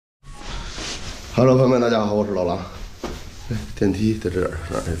Hello， 朋友们，大家好，我是老狼。哎，电梯在这儿，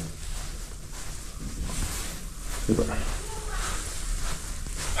哪儿去了？这边。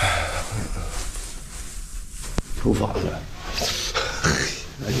头发了，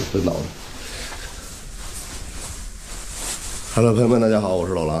哎呦，这脑子。Hello， 朋友们，大家好，我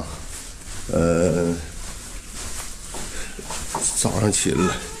是老狼。早上起来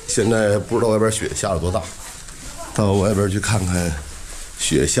了，现在不知道外边雪下了多大，到外边去看看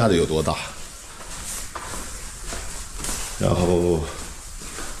雪下的有多大。然后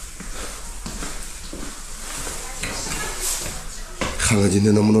看看今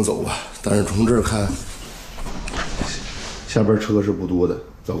天能不能走吧。但是从这儿看，下边车是不多的，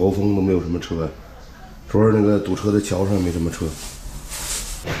早高峰都没有什么车。昨儿那个堵车的桥上没什么车。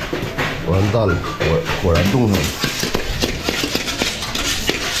完蛋了，果然冻上了。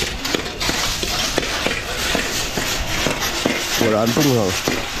果然冻上了。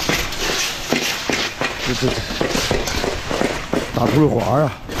这。打出了滑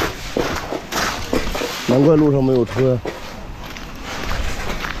呀！难怪路上没有车。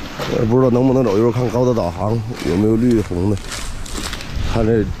我也不知道能不能走，一会儿看高德导航有没有绿红的。看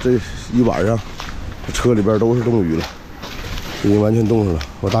这一晚上，这车里边都是冻雨了，已经完全冻上了。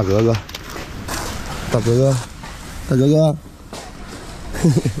我大哥哥，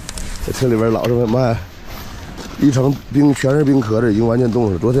这车里边老是卖一层冰，全是冰壳子，已经完全冻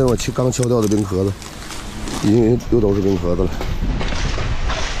上了。昨天我刚敲掉的冰壳子，已经又都是冰壳子了。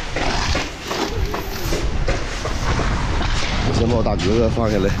先把我大哥哥放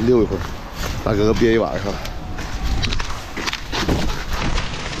下来溜一会儿，大哥哥憋一晚上。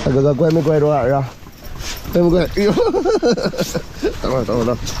大哥哥乖没乖昨晚上？乖没乖？哎呦，等会儿，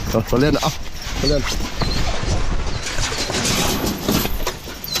手链子啊，手链子。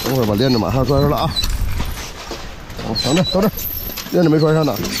等会儿把链子马上拴上了啊！等着，链子没拴上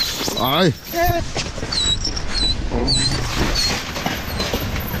呢。哎，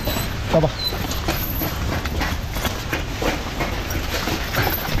下吧。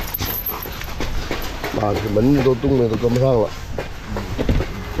啊，这门子都冻的都跟不上了。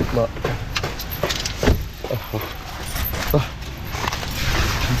妈，好，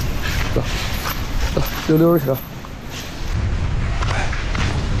走，溜去。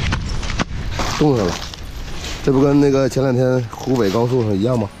冻上了，这不跟那个前两天湖北高速上一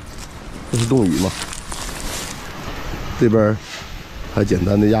样吗？这是冻雨吗？这边还简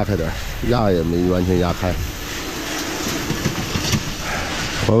单的压开点，压也没完全压开。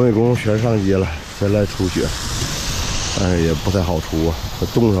环卫工全上街了。现在除雪，但是也不太好除啊，它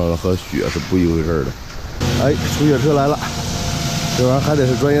冻上了和雪是不一回事的。哎，除雪车来了，这玩意儿还得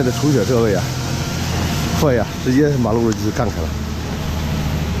是专业的除雪设备啊，快呀，直接马路就干开了。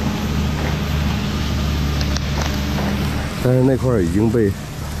但是那块儿已经被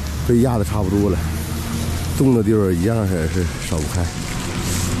压的差不多了，冻的地方一样也是少不开。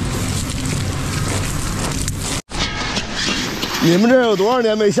你们这有多少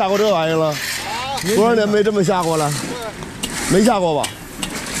年没下过这玩意了？多少年没这么下过了？没下过吧？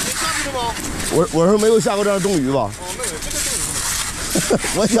下过吗？我说没有下过这样冻雨吧？哦，没有这个冻雨。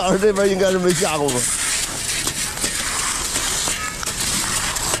我想着这边应该是没下过吧。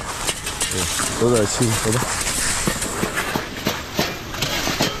有点轻，走吧。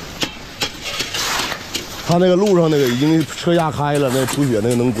他那个路上那个已经车压开了，那除雪那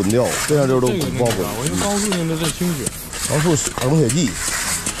个能滚掉，这样就都不好滚。我因为高速那个是清雪，高速冷血剂，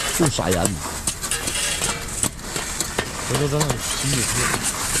就撒盐。回头咱俩洗洗车，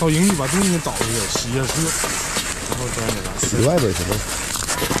到营地把东西给倒出去，洗下车，然后再给它洗外边行吗？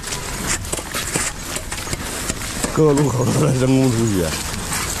各个路口都在人工除雪。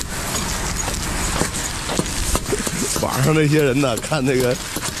网上那些人呢，看那个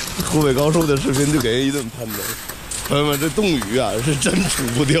湖北高速的视频就给人一顿喷的。朋友们，这冻雨啊是真除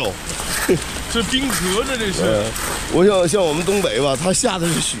不掉。这冰壳子这是。我想像我们东北吧，它下的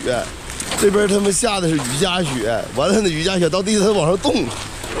是雪。这边他们下的是雨夹雪，完了那雨夹雪到地下它往上冻，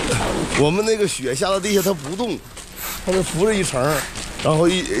我们那个雪下到地下它不动，它是浮着一层，然后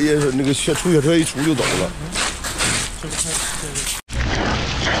那个除雪车一除就走了。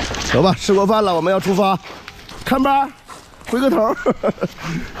走吧，吃过饭了，我们要出发，看吧，回个头。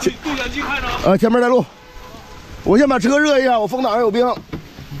对讲机看着。前面带路，我先把车热一下，我风挡上有冰。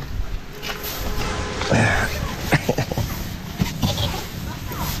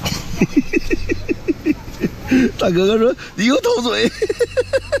大哥哥说：“你又偷嘴，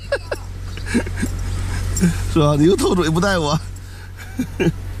是吧？你又偷嘴不带我，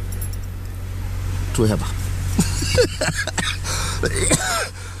坐下吧。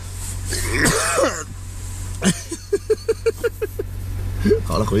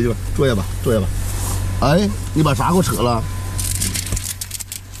好了，回去吧，坐下吧，坐下吧。哎，你把啥给我扯了？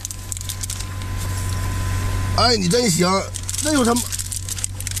哎，你真行，那有什么？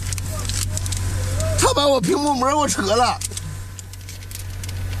他把我屏幕膜给我扯了，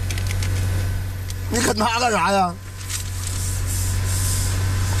你啃它干啥呀？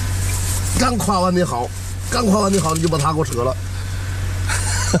刚夸完你好，刚夸完你好，你就把它给我扯了，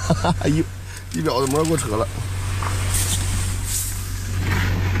一表的膜给我扯了。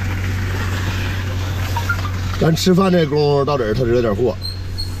咱吃饭这功夫到这儿，他惹点祸。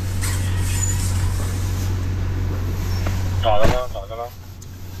咋的了？咋的了？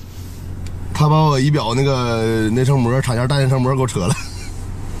他把我仪表那层膜，厂家带那层膜给我扯了。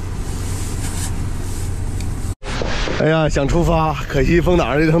哎呀，想出发，可惜风挡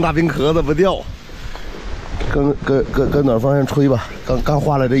上这层大冰壳子不掉。跟暖方向吹吧，刚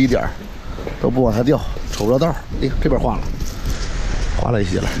画了这一点都不往下掉，瞅不着道。哎呀，这边画了，画了一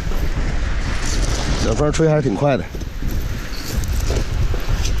些了。暖风吹还是挺快的。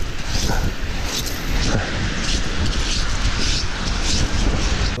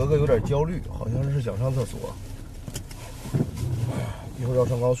哥哥有点焦虑，好像是想上厕所，一会儿要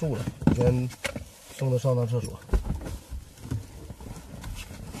上高速了，先送他上趟厕所。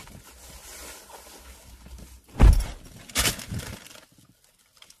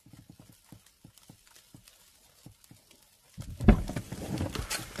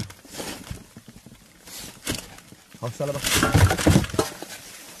好，下来吧。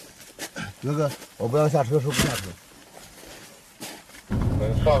哥哥，我不让下车，说不下车。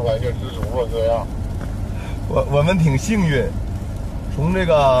上来就知足了，这样。我们挺幸运，从这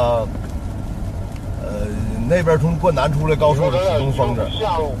个那边从灌南出来高速的启动风筝。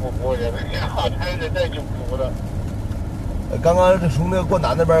下路不过去，那俩才是在九族的。刚刚从那个灌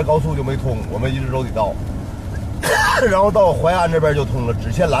南那边高速就没通，我们一直都得到，然后到淮安这边就通了，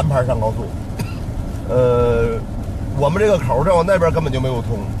只限蓝牌上高速。我们这个口再往那边根本就没有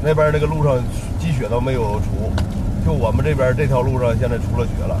通，那边那个路上积雪都没有除，就我们这边这条路上现在出了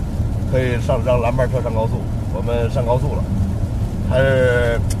雪了，可以让蓝牌车上高速。我们上高速了，还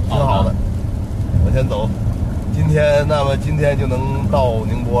是挺好的。往前走，今天就能到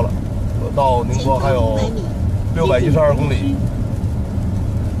宁波了，到宁波还有612公里。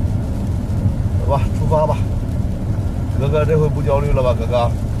走吧，出发吧。哥哥这回不焦虑了吧，哥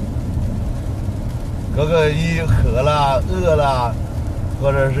哥？哥哥一渴了、饿了，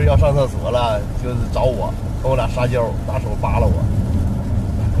或者是要上厕所了，就是找我，跟我俩撒娇，拿手扒拉我，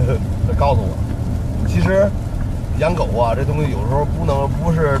他告诉我，其实养狗啊，这东西有时候不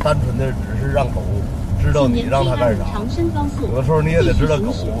是单纯的只是让狗知道你让它干啥，有的时候你也得知道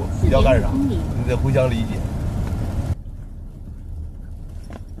狗要干啥，你得互相理解。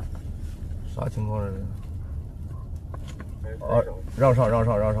啥情况这是？啊，让上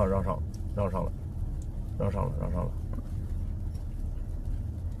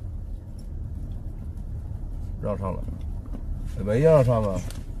了。没让上啊？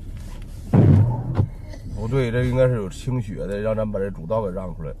不对，这应该是有清雪的，让咱把这主道给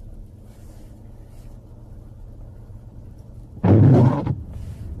让出来。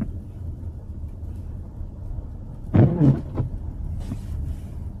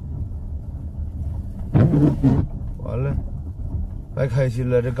完了，白开心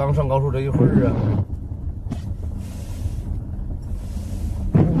了，这刚上高速这一会儿啊。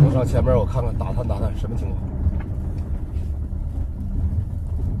我上前面我看看，打探什么情况？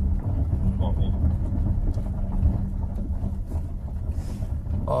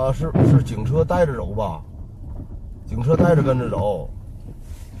啊，是警车带着走吧？警车带着跟着走。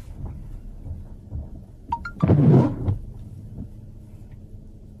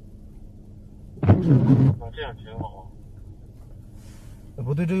这样挺好。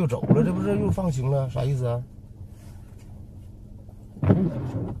不对，这又走了，这不是又放行了？啥意思啊？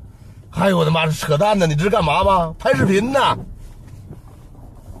哎呦我的妈，这扯淡呢！你这是干嘛吗？拍视频呢？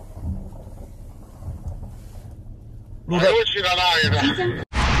又去他大爷的！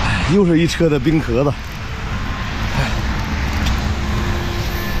又是一车的冰壳子。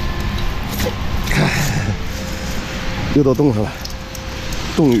又都冻上了，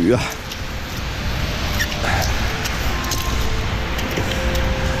冻雨啊！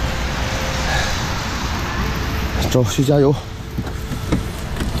走，去加油。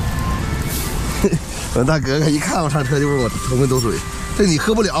我大哥哥一看我上车就问我头没抖水，这你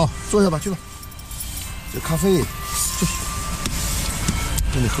喝不了，坐下吧，去吧。这咖啡，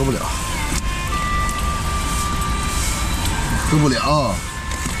这你喝不了，喝不了，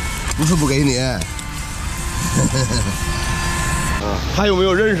不是不给你。还有没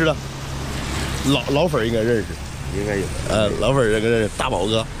有认识的？老粉应该认识。应该有。老粉儿跟这大宝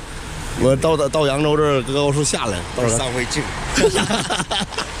哥，我到扬州这儿高速下来，到时候上回镜，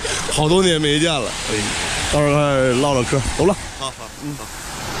好多年没见了。到时候唠唠嗑，走了。好，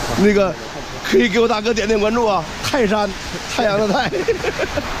那个可以给我大哥点关注啊，泰山，太阳的太。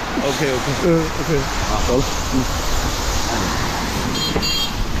OK， 好，走了。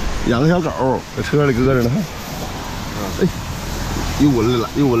养个小狗在车里搁着呢。哎，又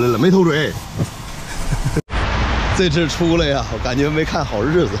闻来了，没偷嘴。这次出来呀，我感觉没看好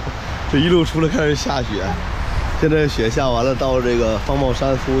日子，这一路出来开始下雪，现在雪下完了，到这个方茂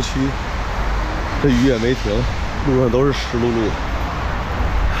山服务区，这雨也没停，路上都是湿漉漉的。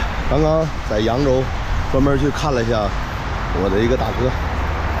刚刚在扬州专门去看了一下我的一个大哥，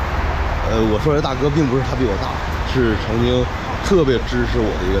我说这大哥并不是他比我大，是曾经特别支持我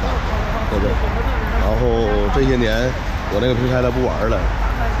的一个大哥，对不对？然后这些年我那个平台他不玩了，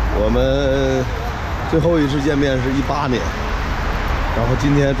我们最后一次见面是18年，然后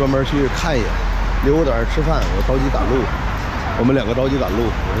今天专门去看一眼，留我点吃饭，我着急赶路，我们两个着急赶路，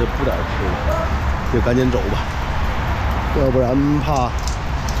我就不在这吃了，就赶紧走吧，要不然怕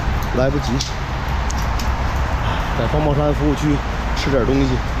来不及。在方茂山服务区吃点东西，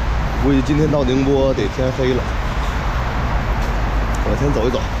估计今天到宁波得天黑了。我先走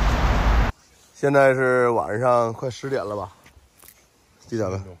一走。现在是晚上快10点了吧？几点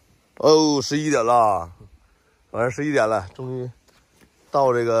了？哦，11点了，晚上11点了，终于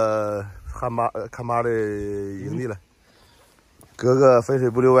到这个看妈的营地了。隔个肥水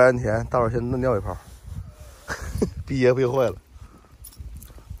不流外人田，到时候先尿一泡，毕业憋坏了。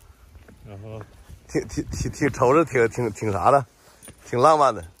然后挺瞅着挺啥的，挺浪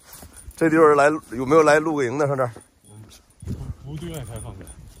漫的。这地方有没有来露个营的上这儿？不对外开放的，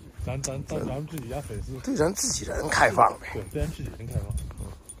咱们自己家粉丝，对咱自己人开放呗。对，对咱自己人开放。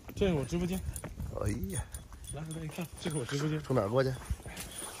这是我直播间。哎呀，来，你看，这是我直播间。从哪儿过去？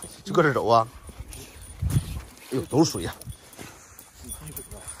就搁这走啊？哎呦，都是水呀！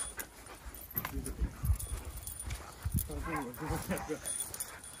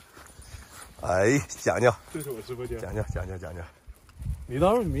哎，讲究。这是我直播间。讲究。你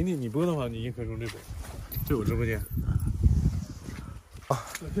到时候明天你播的话，你也可以从这走。这是我直播间。啊，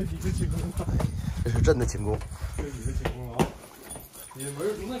这你的寝宫啊！这是真的寝宫。这是你的寝宫啊！你的门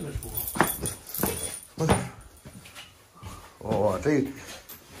从那边出。哦，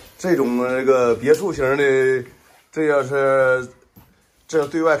这种那个别墅型的，这要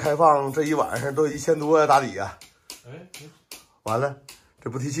对外开放，这一晚上都1000多呀，打底呀。哎，完了，这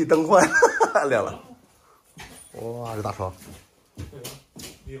不提气灯坏了，亮了。哇，这大床。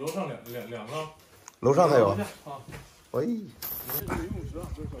你楼上两个。楼上还有。啊。哎。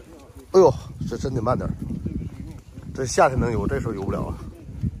哎呦，这真得慢点。这夏天能游，这时候游不了啊。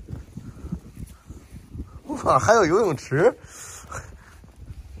哇，还有游泳池。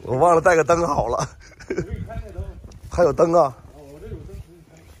我忘了带个灯好了。还有灯啊。我这有灯，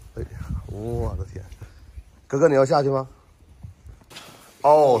哎呀，我的天！哥哥，你要下去吗？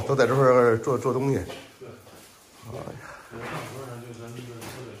哦，都在这块做东西。对。哎呀，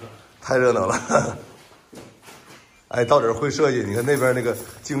太热闹了。哎，到底会设计。你看那边那个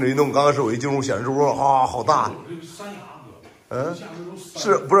静止运动，刚开始我一进入显示桌，啊，好大。嗯，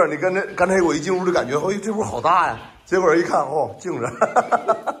是不是？你刚才我一进屋就感觉，哎，这屋好大呀。结果一看，哦，静止。